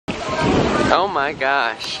Oh my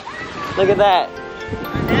gosh. Look at that.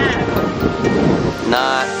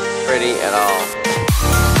 Not pretty at all.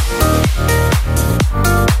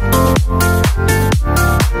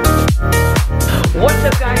 What's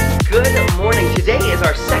up guys? Good morning. Today is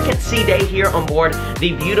our second sea day here on board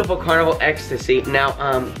the beautiful Carnival Ecstasy. Now,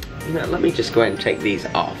 you know, let me just go ahead and take these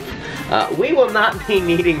off. We will not be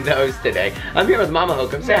needing those today. I'm here with Mama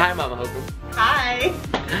Hokum. Say hi, Mama Hokum. Hi.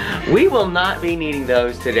 We will not be needing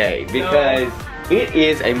those today because it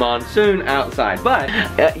is a monsoon outside. But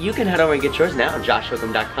you can head over and get yours now on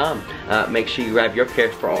joshhokum.com. Make sure you grab your pair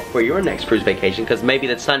for your next cruise vacation because maybe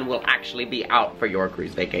the sun will actually be out for your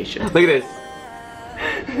cruise vacation. Look at this.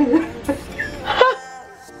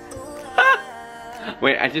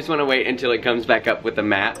 Wait, I just want to wait until it comes back up with the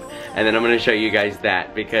map, and then I'm going to show you guys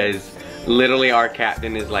that, because literally our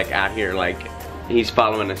captain is like out here like he's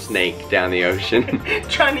following a snake down the ocean.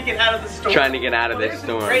 Trying to get out of the storm. Trying to get out of this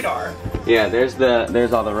storm. Radar. Yeah, there's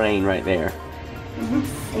all the rain right there. I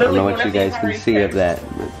don't know what you guys can see of that.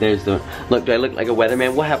 There's the, look, do I look like a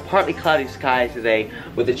weatherman? We'll have partly cloudy skies today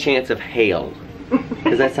with a chance of hail.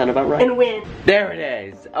 Does that sound about right? And wind. There it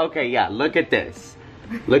is. Okay, yeah, look at this.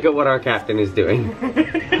 Look at what our captain is doing.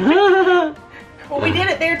 Well, we did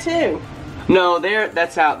it there too. No,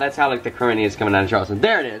 that's how like the current is coming out of Charleston.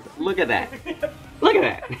 There it is. Look at that. Look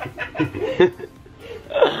at that.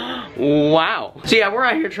 Wow. So yeah, we're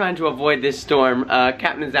out here trying to avoid this storm.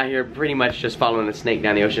 Captain is out here pretty much just following a snake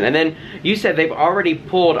down the ocean. And then you said they've already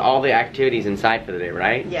pulled all the activities inside for the day,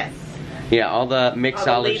 right? Yes. Yeah, all the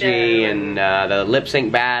mixology and the lip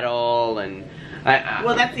sync battle and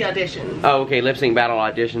well, that's the auditions. Oh, okay, lip sync battle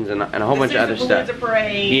auditions and a whole bunch of other stuff.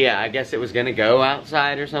 Parade. Yeah, I guess it was gonna go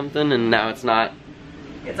outside or something, and now it's not.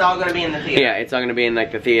 It's all gonna be in the theater. Yeah, it's all gonna be in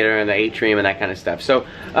like the theater and the atrium and that kind of stuff. So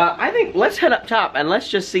I think let's head up top and let's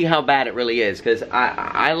just see how bad it really is, because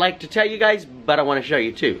I like to tell you guys, but I want to show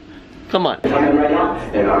you too. Come on. Oh,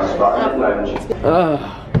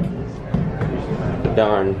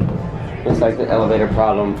 darn. Looks like the elevator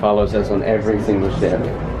problem follows us on every single step.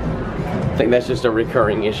 I think that's just a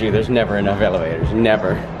recurring issue. There's never enough elevators.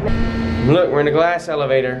 Never. Look, we're in a glass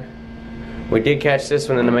elevator. We did catch this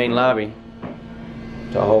one in the main lobby.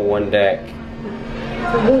 It's a whole one deck.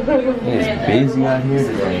 It's busy out here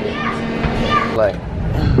today. Like,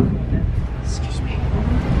 excuse me.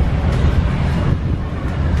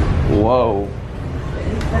 Whoa.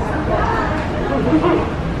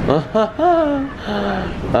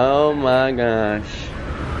 Oh my gosh.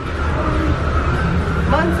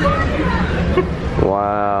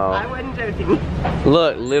 Wow. I wasn't joking.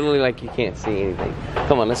 Look, literally like you can't see anything.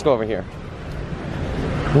 Come on, let's go over here.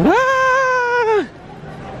 Ah!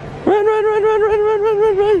 Run, run, run, run, run, run, run,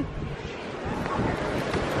 run, run.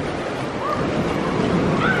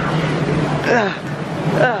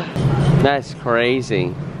 That's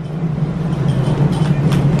crazy.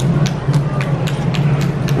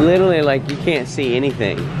 Literally like you can't see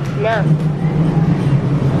anything. Yeah.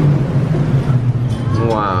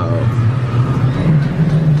 Wow.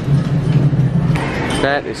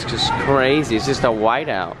 That is just crazy. It's just a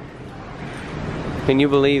whiteout. Can you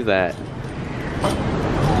believe that?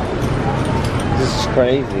 This is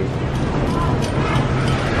crazy.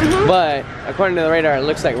 But according to the radar, it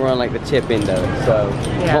looks like we're on like the tip end of it. So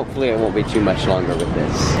yeah, hopefully it won't be too much longer with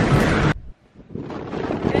this.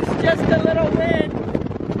 It's just a little wind.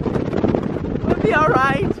 We'll be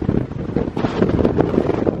alright.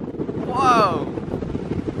 Whoa.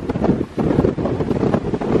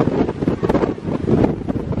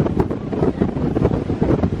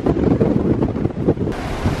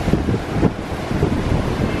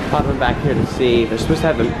 Popping back here to see. They're supposed to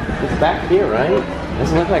have it's back here, right?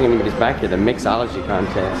 Doesn't look like anybody's back here. The mixology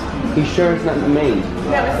contest. You sure it's not the main?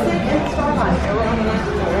 Yeah, it's in Starlight.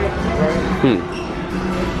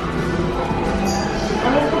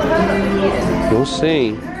 We'll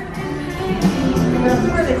see.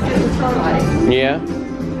 Yeah.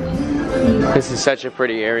 This is such a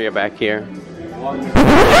pretty area back here.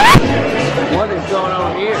 What is going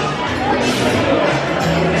on here?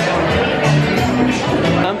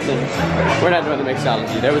 Something. We're not doing the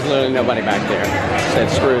mixology. There was literally nobody back there. Said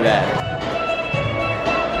screw that.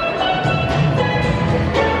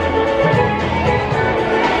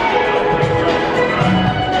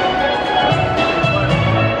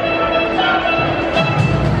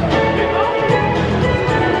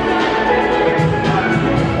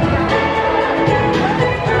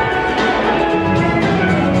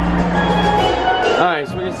 Alright,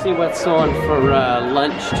 so we're gonna see what's on for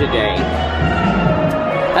lunch today.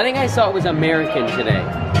 I think I saw it was American today.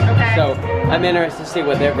 Okay. So I'm interested to see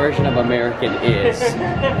what their version of American is.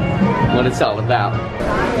 What it's all about.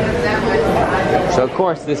 So of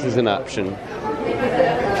course this is an option.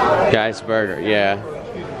 Guy's Burger, yeah.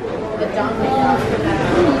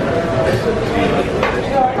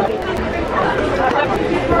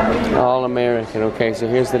 All American. Okay, so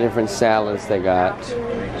here's the different salads they got.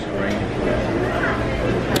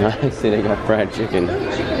 I see they got fried chicken.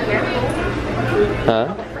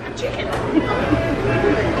 Huh? Fried chicken.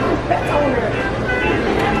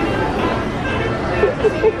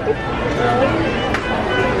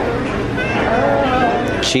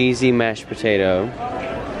 Cheesy mashed potato.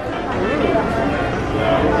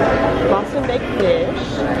 Boston baked fish.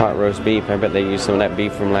 Hot roast beef. I bet they used some of that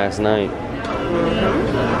beef from last night.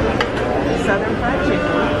 Southern fried chicken.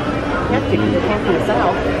 You have to get your hand from the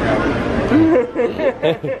south.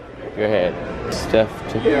 Go ahead.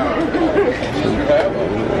 Stuffed.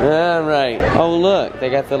 Alright. Oh look, they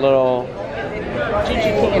got the little Dji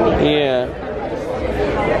candy. yeah.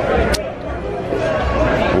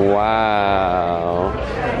 Wow.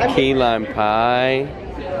 Key lime pie.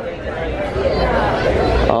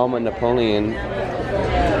 Almond Napoleon.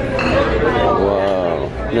 Whoa.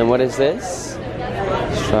 And then what is this?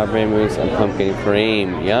 Strawberry mousse and pumpkin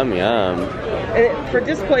cream. Yum yum. And for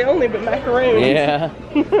display only, but macaroons. Yeah.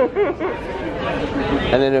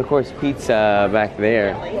 And then of course pizza back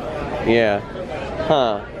there. Yeah.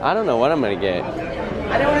 Huh. I don't know what I'm gonna get.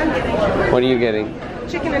 I know what I'm getting. What are you getting?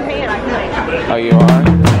 Chicken and ham. Oh, you are?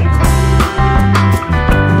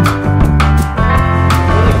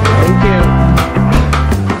 Thank you.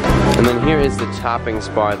 And then here is the toppings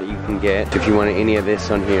bar that you can get if you want any of this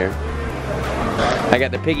on here. I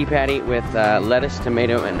got the piggy patty with lettuce,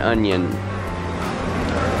 tomato, and onion.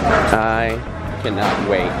 I cannot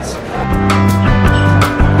wait.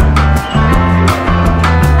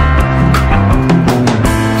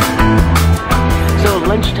 So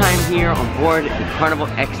lunchtime here on board the Carnival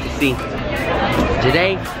Ecstasy.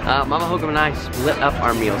 Today, Mama Hokum and I split up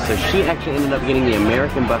our meal. So she actually ended up getting the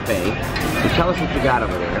American buffet. So tell us what you got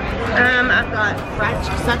over there. I've got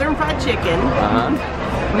southern fried chicken,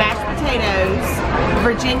 mashed potatoes,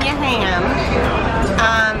 Virginia ham,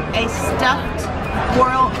 a stuffed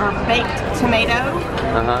swirl or baked tomato,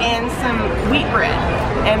 and some wheat bread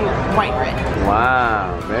and white bread.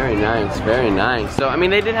 Wow, very nice, very nice. So, I mean,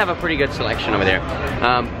 they did have a pretty good selection over there,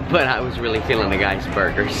 but I was really feeling the Guy's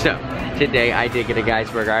Burger. So, today I did get a Guy's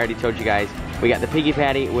Burger. I already told you guys, we got the piggy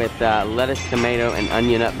patty with lettuce, tomato, and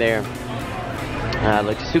onion up there.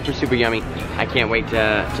 Looks super, super yummy. I can't wait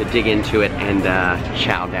to dig into it and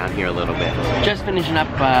chow down here a little bit. Just finishing up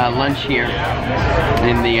lunch here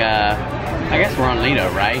in the, I guess we're on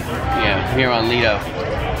Lido, right? Yeah, here on Lido.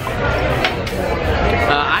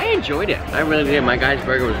 I enjoyed it. I really did. My Guy's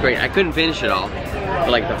Burger was great. I couldn't finish it all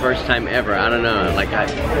for like the first time ever. I don't know. Like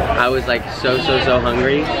I was like so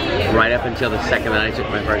hungry right up until the second that I took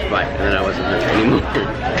my first bite, and then I wasn't hungry anymore.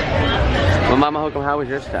 Well, Mama Hokum, how was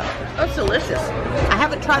your stuff? Oh, it's delicious. I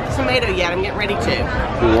haven't tried the tomato yet. I'm getting ready to.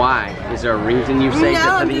 Why? Is there a reason you saved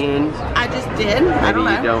it for the end? I just did. I don't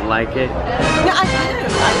know. Maybe you don't like it? No, I do.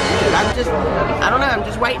 I don't know. I'm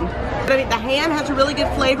just waiting. But I mean, the ham has a really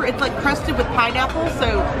good flavor. It's like crusted with pineapple,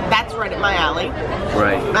 so that's right at my alley.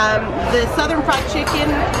 Right. The southern fried chicken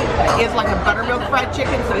is like a buttermilk fried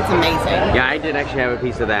chicken, so it's amazing. Yeah, I did actually have a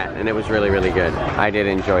piece of that, and it was really, really good. I did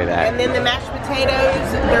enjoy that. And then the mashed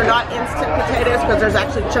potatoes, they're not instant potatoes because there's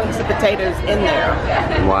actually chunks of potatoes in there.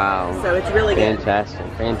 Wow. So it's really good. Fantastic,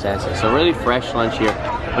 fantastic. So really fresh lunch here.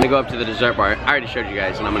 I'm gonna go up to the dessert bar. I already showed you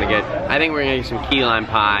guys, and I'm gonna get, I think we're gonna get some key lime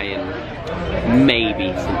pie and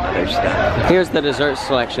maybe some other stuff. Here's the dessert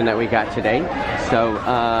selection that we got today. So,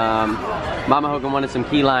 Mama Hokum wanted some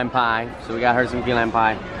key lime pie, so we got her some key lime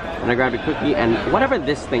pie. And I grabbed a cookie, and whatever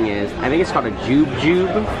this thing is, I think it's called a jube.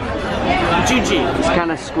 Juju. It's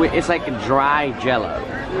kind of it's like a dry jello.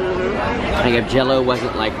 Like if jello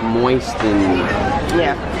wasn't like moist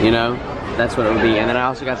and, you know, that's what it would be. And then I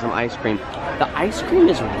also got some ice cream. The ice cream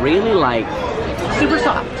is really like super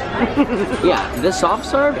soft. Yeah, the soft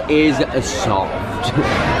serve is soft.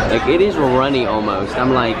 Like it is runny almost.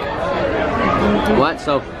 I'm like, what?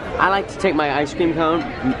 So I like to take my ice cream cone.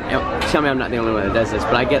 Tell me I'm not the only one that does this,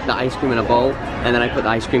 but I get the ice cream in a bowl and then I put the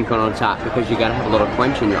ice cream cone on top because you gotta have a little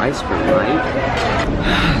crunch in your ice cream,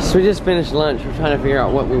 right? So we just finished lunch. We're trying to figure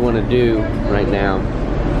out what we want to do right now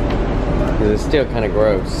because it's still kind of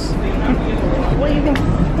gross. Well, you can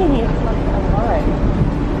continue like a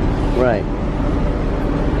Right.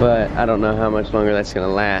 But I don't know how much longer that's gonna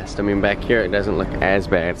last. I mean, back here it doesn't look as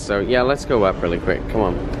bad. So yeah, let's go up really quick. Come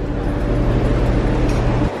on.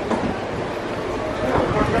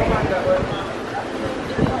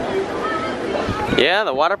 Yeah,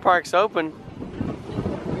 the water park's open.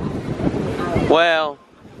 Well,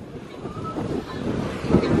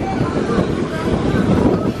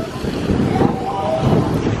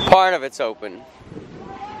 part of it's open.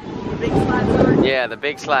 The big slide's not? Yeah, the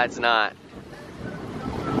big slide's not.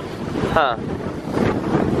 Huh.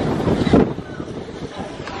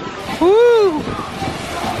 Woo!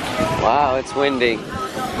 Wow, it's windy.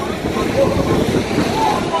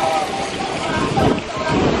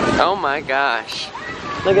 Oh my gosh.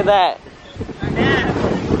 Look at that.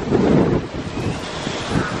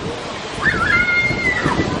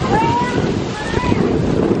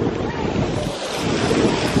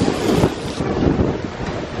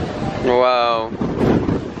 Whoa.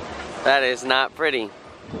 That is not pretty.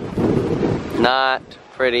 Not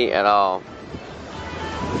pretty at all.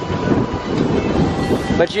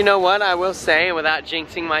 But you know what I will say, without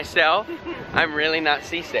jinxing myself, I'm really not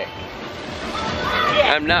seasick.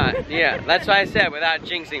 I'm not, yeah. That's why I said without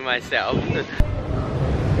jinxing myself.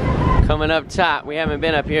 Coming up top, we haven't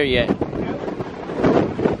been up here yet.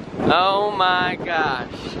 Oh my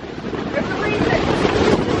gosh. There's a reason.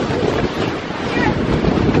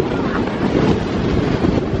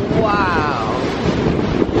 Wow.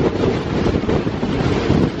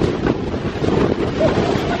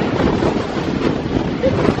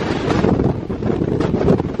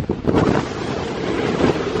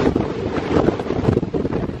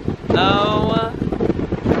 Oh,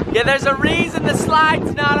 yeah, there's a reason the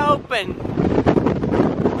slide's not open.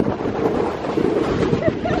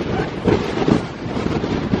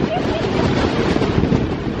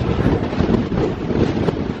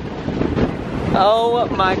 Oh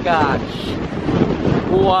my gosh.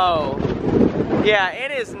 Whoa. Yeah,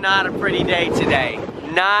 it is not a pretty day today.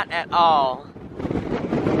 Not at all.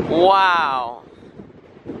 Wow.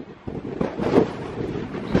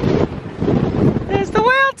 There's the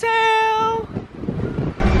whale tail.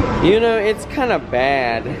 You know, it's kind of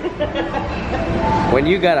bad when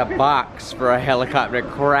you got a box for a helicopter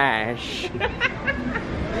crash.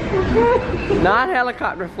 Not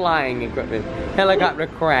helicopter flying equipment, helicopter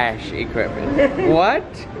crash equipment. What?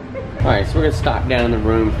 Alright, so we're gonna stop down in the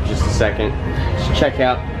room for just a second. Just check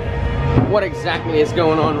out what exactly is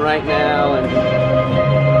going on right now.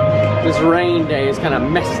 And this rain day has kind of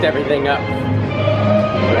messed everything up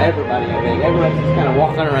for everybody, I think. Everybody's just kind of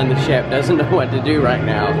walking around the ship, doesn't know what to do right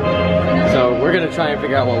now. So we're gonna try and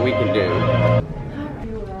figure out what we can do.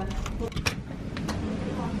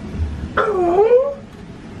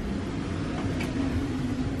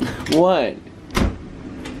 What?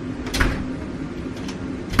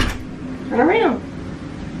 Turn around.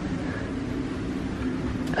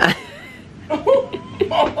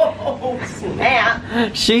 Oh,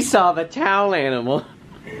 snap. She saw the towel animal.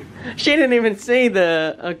 She didn't even see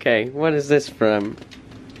the... Okay, what is this from?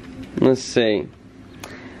 Let's see.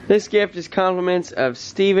 This gift is compliments of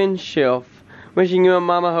Stephen Schilf, wishing you and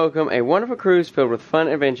Mama Hokum a wonderful cruise filled with fun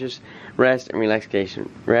adventures, rest and relaxation.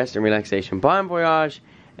 Bon voyage,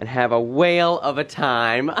 and have a whale of a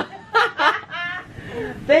time.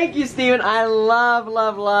 Thank you, Steven. I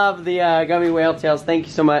love the gummy whale tails. Thank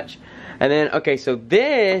you so much. And then, okay, so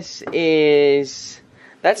this is...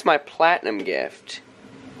 That's my platinum gift.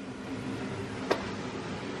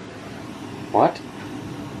 What?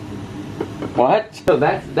 What? So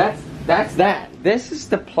that's that. This is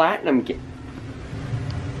the platinum gift.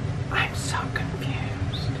 I'm so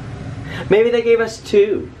confused. Maybe they gave us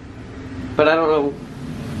two. But I don't know.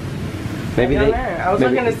 Maybe I don't know. I was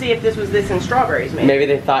looking to see if this was this in strawberries, maybe. Maybe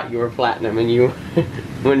they thought you were platinum and you,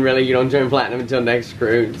 when really you don't turn platinum until next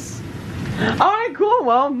cruise. Alright, cool.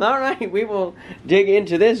 Well, alright. We will dig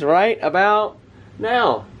into this right about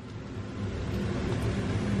now.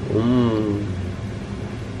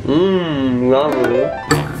 Lovely.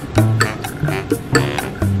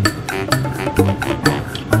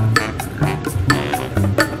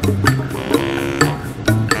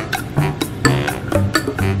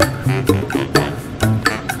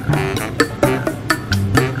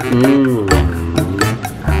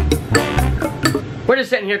 We're just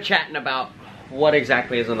sitting here chatting about what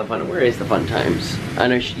exactly is on the fun. Where is the fun times? I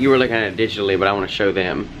know you were looking at it digitally, but I want to show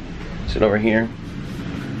them. Sit over here.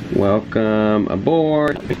 Welcome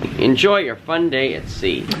aboard. Enjoy your fun day at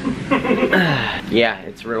sea. Yeah,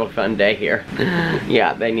 it's a real fun day here.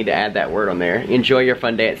 Yeah, they need to add that word on there. Enjoy your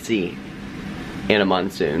fun day at sea in a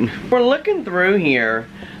monsoon. We're looking through here.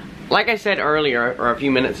 Like I said earlier, or a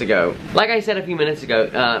few minutes ago,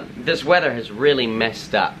 this weather has really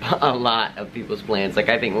messed up a lot of people's plans. Like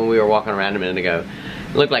I think when we were walking around a minute ago,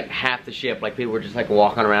 it looked like half the ship, like people were just like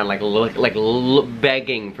walking around like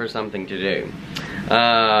begging for something to do.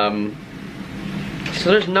 So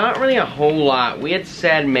there's not really a whole lot. We had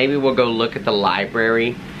said maybe we'll go look at the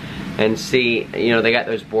library and see, you know, they got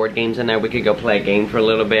those board games in there. We could go play a game for a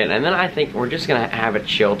little bit, and then I think we're just gonna have a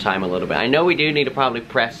chill time a little bit. I know we do need to probably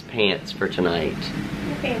press pants for tonight.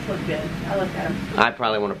 Your pants look good. I looked at them. I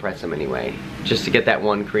probably want to press them anyway, just to get that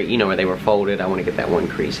one crease. You know where they were folded. I want to get that one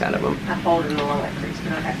crease out of them. I folded them along that crease,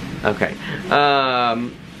 but okay. Okay.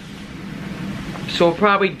 So we'll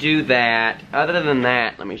probably do that. Other than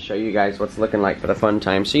that, let me show you guys what's looking like for the fun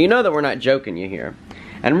time. So you know that we're not joking you here,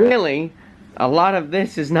 and really, a lot of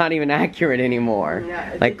this is not even accurate anymore. No,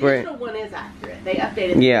 like the digital one is accurate. They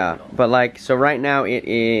updated the yeah, digital. but like, so right now it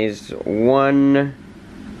is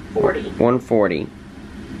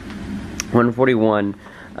 141.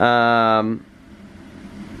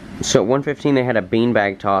 So at 1:15 they had a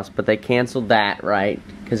beanbag toss, but they canceled that, right?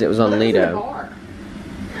 Because it was on Lido.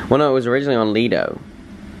 Well, no, it was originally on Lido.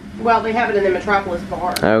 Well, they have it in the Metropolis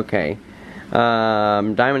bar. Okay.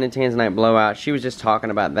 Diamond and Tanzanite blowout. She was just talking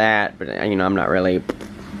about that, but you know, I'm not really.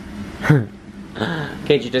 Can't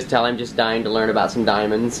you just tell I'm just dying to learn about some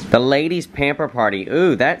diamonds? The ladies' pamper party.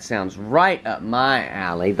 Ooh, that sounds right up my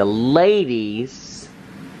alley. The ladies.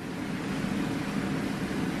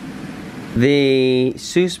 The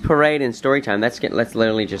Seuss Parade and Storytime. That's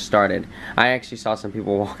literally just started. I actually saw some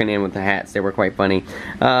people walking in with the hats. They were quite funny.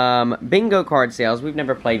 Bingo card sales. We've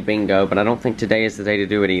never played bingo, but I don't think today is the day to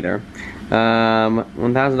do it either.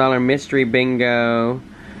 $1,000 mystery bingo.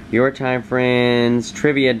 Your Time Friends.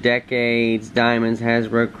 Trivia Decades. Diamonds.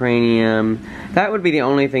 Hasbro Cranium. That would be the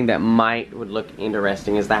only thing that would look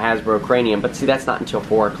interesting, is the Hasbro Cranium. But see, that's not until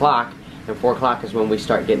 4 o'clock. And 4 o'clock is when we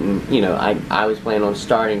start getting, you know, I was planning on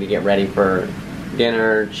starting to get ready for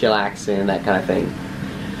dinner, chillaxing, that kind of thing.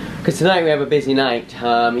 Because tonight we have a busy night.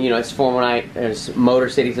 You know, it's formal night. There's Motor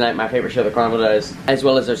City tonight, my favorite show the Carnival does. As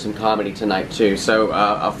well as there's some comedy tonight too. So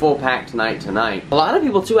a full packed night tonight. A lot of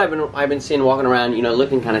people too I've been seeing walking around, you know,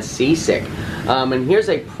 looking kind of seasick. And here's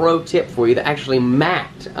a pro tip for you that actually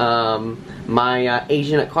Matt, my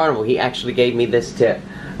agent at Carnival, he actually gave me this tip.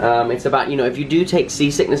 It's about, you know, if you do take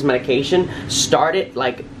seasickness medication, start it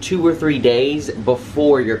like 2 or 3 days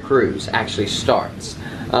before your cruise actually starts.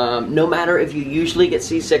 No matter if you usually get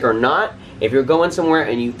seasick or not, if you're going somewhere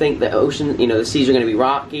and you think the ocean, you know, the seas are going to be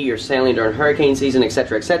rocky, you're sailing during hurricane season,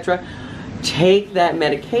 etc., etc., take that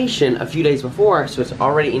medication a few days before so it's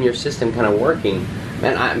already in your system kind of working.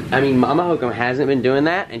 Man, I mean, Mama Hokum hasn't been doing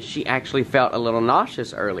that, and she actually felt a little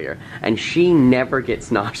nauseous earlier, and she never gets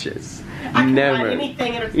nauseous. I can never. ride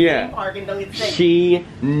anything at a theme park and don't get sick. She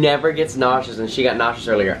never gets nauseous, and she got nauseous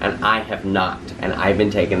earlier, and I have not. And I've been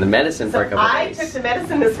taking the medicine for a couple days. I took the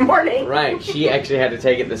medicine this morning. Right, she actually had to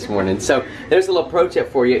take it this morning. So there's a little pro tip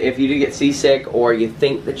for you. If you do get seasick, or you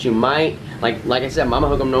think that you might, like I said, Mama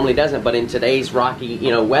Hokum normally doesn't, but in today's rocky, you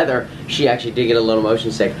know, weather, she actually did get a little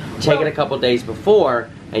motion sick. Take it a couple days before,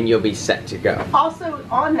 and you'll be set to go. Also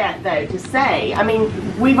on that though, to say, I mean,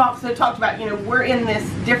 we've also talked about, you know, we're in this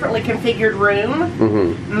differently configured room.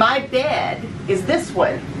 Mm-hmm. My bed is this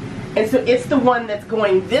one. And so it's the one that's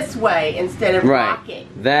going this way instead of rocking.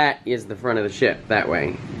 That is the front of the ship, that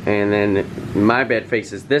way. And then my bed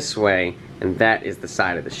faces this way, and that is the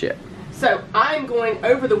side of the ship. So I'm going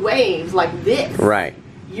over the waves like this. Right.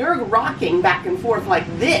 You're rocking back and forth like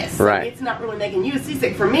this. Right. It's not really making you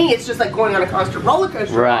seasick. For me, it's just like going on a constant roller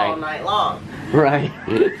coaster all night long. Right.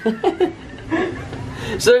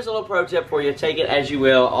 So there's a little pro tip for you. Take it as you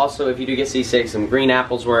will. Also, if you do get seasick, some green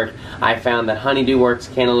apples work. I found that honeydew works,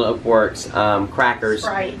 cantaloupe works, crackers,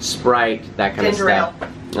 Sprite, that kind of stuff.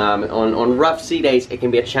 On rough sea days, it can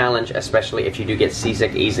be a challenge, especially if you do get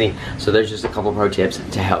seasick easy. So there's just a couple pro tips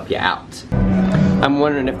to help you out. I'm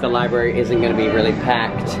wondering if the library isn't going to be really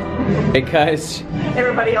packed, because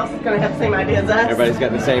everybody else is going to have the same idea as us. Everybody's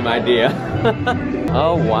got the same idea.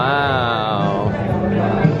 Oh, wow.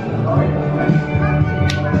 Oh,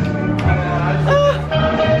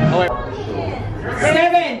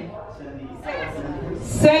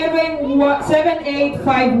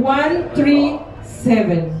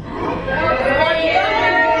 7785137.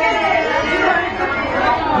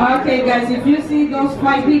 Okay, guys, if you see those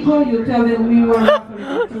 5 people, you tell them we were.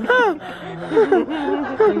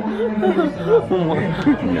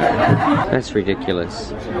 That's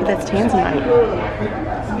ridiculous. That's Tanzanite.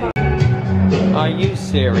 Are you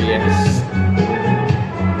serious?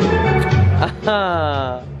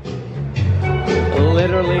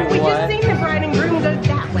 Literally We what? just seen the bride and groom go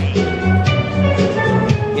that way.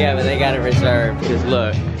 Yeah, but they got it reserved, because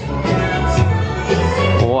look.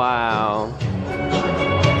 Wow.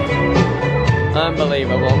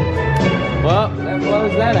 Unbelievable. Well, that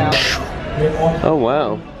blows that out. Oh,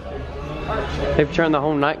 wow. They've turned the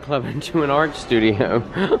whole nightclub into an art studio.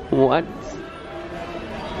 What?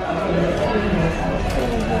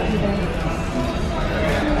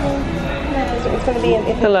 It's gonna be in.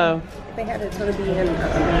 Hello. If they have it, it's gonna be in.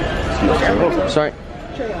 Oh, sorry.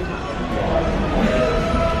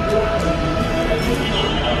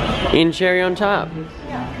 In cherry on top.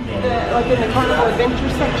 Yeah, like in the Carnival Adventure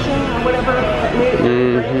section or whatever. That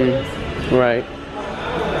new Right.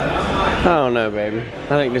 I don't know, baby. I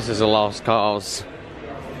think this is a lost cause.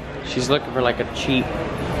 She's looking for like a cheap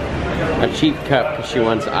cup because she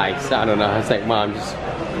wants ice. I don't know. I was like, Mom, just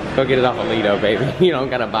go get it off of Lido, baby. You don't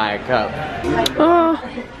gotta buy a cup. Oh,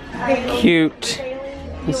 cute.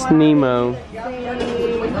 It's Nemo.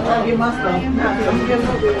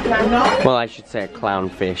 Well, I should say a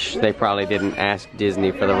clownfish. They probably didn't ask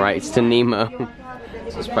Disney for the rights to Nemo.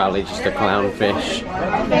 This is probably just a clownfish.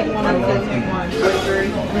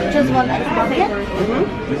 Just one.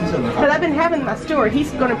 But I've been having my steward.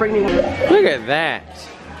 He's going to bring me one. Look at that.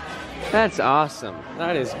 That's awesome.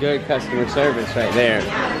 That is good customer service right there.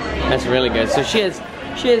 That's really good. So she's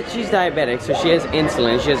diabetic, so she has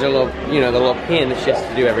insulin. She has her little, the little pin that she has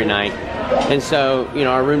to do every night. And so,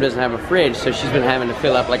 our room doesn't have a fridge, so she's been having to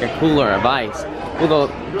fill up like a cooler of ice. Well,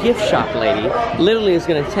 the gift shop lady literally is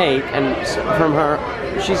going to take, and from her,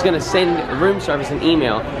 she's going to send room service an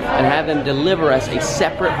email and have them deliver us a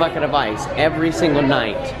separate bucket of ice every single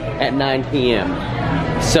night at 9 p.m.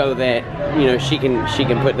 so that, she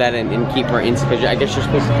can put that in and keep her in, because I guess you're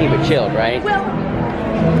supposed to keep it chilled, right? Well,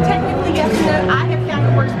 technically, yes and no. I have found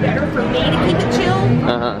it works better for me to keep it chilled.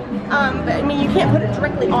 But I mean, you can't put it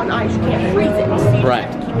directly on ice. You can't freeze it. So you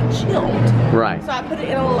have to keep it chilled. Right. So I put it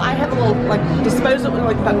in a little. I have a little like disposable,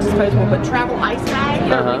 but travel ice bag,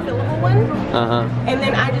 refillable one. And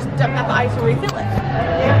then I just dump out the ice and refill it.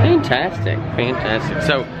 Fantastic, fantastic.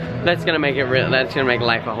 So that's gonna make it that's gonna make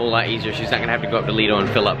life a whole lot easier. She's not gonna have to go up to Lido and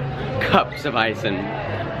fill up cups of ice and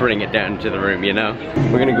bring it down to the room.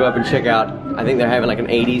 We're gonna go up and check out. I think they're having like an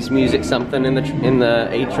 80s music something in the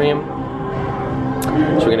atrium.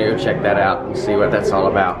 So we're gonna go check that out and see what that's all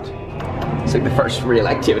about. It's like the first real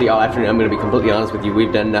activity all afternoon. I'm gonna be completely honest with you.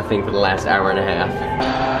 We've done nothing for the last hour and a half.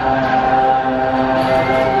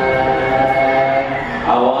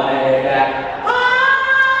 I want it back.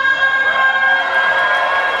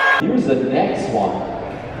 Here's the next one.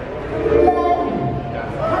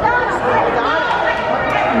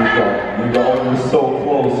 You go. You're so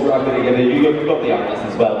close. You're not gonna get it. You got the honest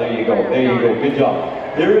as well. There you go. There you go. Good job.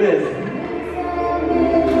 Here it is.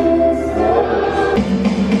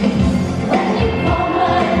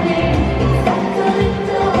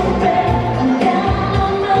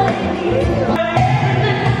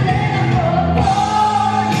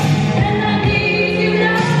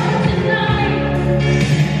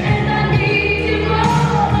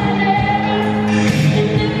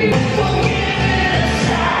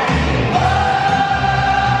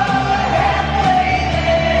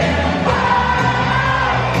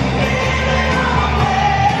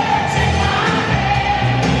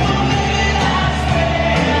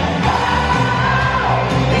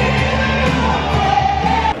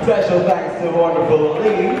 Special thanks to wonderful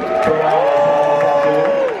Lee for all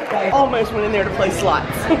this. I almost went in there to play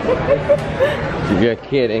slots. You're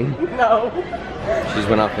kidding. No. She's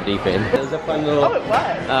went off the deep end. It was a fun little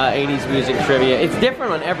 80s music trivia. It's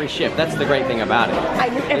different on every ship. That's the great thing about it. I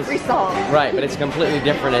knew every song. Right, but it's completely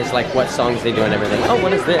different as like what songs they do and everything. Oh,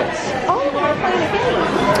 what is this? Oh, we're playing a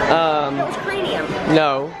game. No, it's Cranium.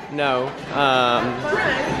 No.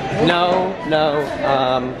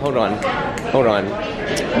 Hold on.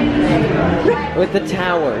 With the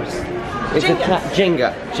towers. It's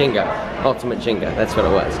Jenga. Ultimate Jenga. That's what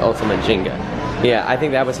it was. Ultimate Jenga. Yeah, I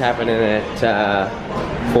think that was happening at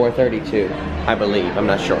 4:32, I believe. I'm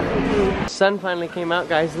not sure. Sun finally came out,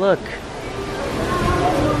 guys. Look.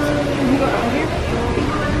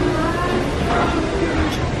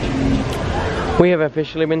 We have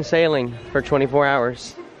officially been sailing for 24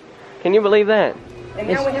 hours. Can you believe that? And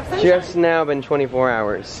now we have sunshine. Just now been 24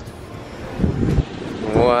 hours.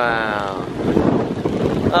 Wow.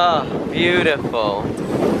 Oh, beautiful.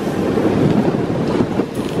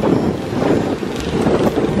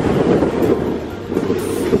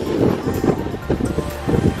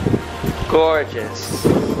 Gorgeous.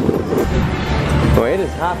 Boy, it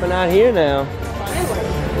is hopping out here now.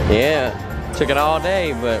 Yeah, took it all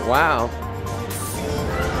day, but wow.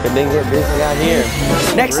 It didn't get busy out here.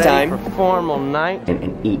 Next time, for formal night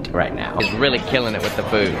and eat right now. It's really killing it with the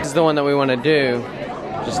food. This is the one that we want to do,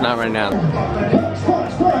 just not right now.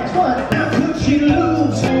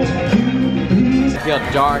 I feel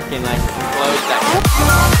dark and like close that.